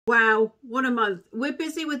Wow, what a month. We're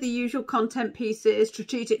busy with the usual content pieces,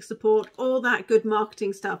 strategic support, all that good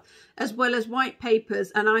marketing stuff, as well as white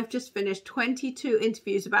papers. And I've just finished 22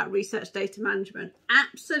 interviews about research data management.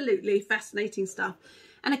 Absolutely fascinating stuff.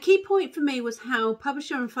 And a key point for me was how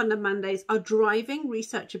publisher and funder mandates are driving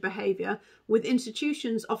researcher behaviour, with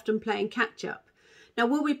institutions often playing catch up. Now,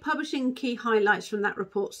 we'll be publishing key highlights from that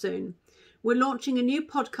report soon. We're launching a new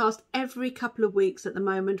podcast every couple of weeks at the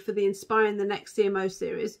moment for the Inspiring the Next CMO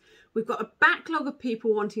series. We've got a backlog of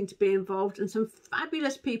people wanting to be involved and some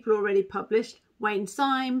fabulous people already published.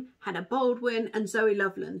 Sime, Baldwin and Zoe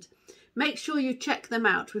Loveland. Make sure you check them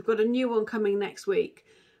out. We've got a new one coming next week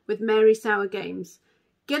with Mary Sour Games.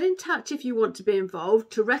 Get in touch if you want to be involved,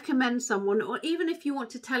 to recommend someone, or even if you want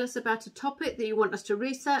to tell us about a topic that you want us to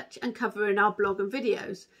research and cover in our blog and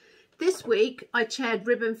videos. This week, I chaired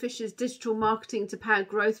Ribbon Fish's Digital Marketing to Power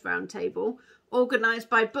Growth Roundtable, organised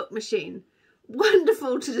by Book Machine.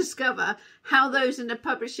 Wonderful to discover how those in the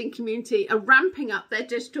publishing community are ramping up their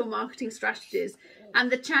digital marketing strategies,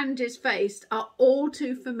 and the challenges faced are all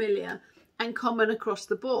too familiar and common across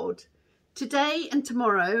the board. Today and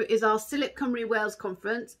tomorrow is our Silip Cymru Wales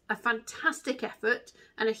conference, a fantastic effort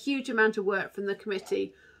and a huge amount of work from the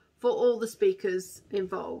committee for all the speakers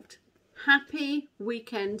involved. Happy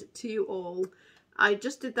weekend to you all. I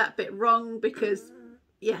just did that bit wrong because,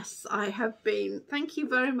 yes, I have been. Thank you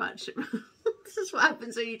very much. This is what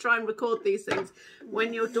happens when you try and record these things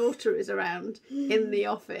when your daughter is around in the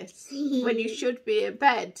office, when you should be in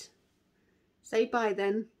bed. Say bye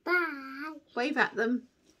then. Bye. Wave at them.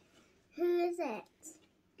 Who is it?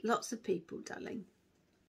 Lots of people, darling.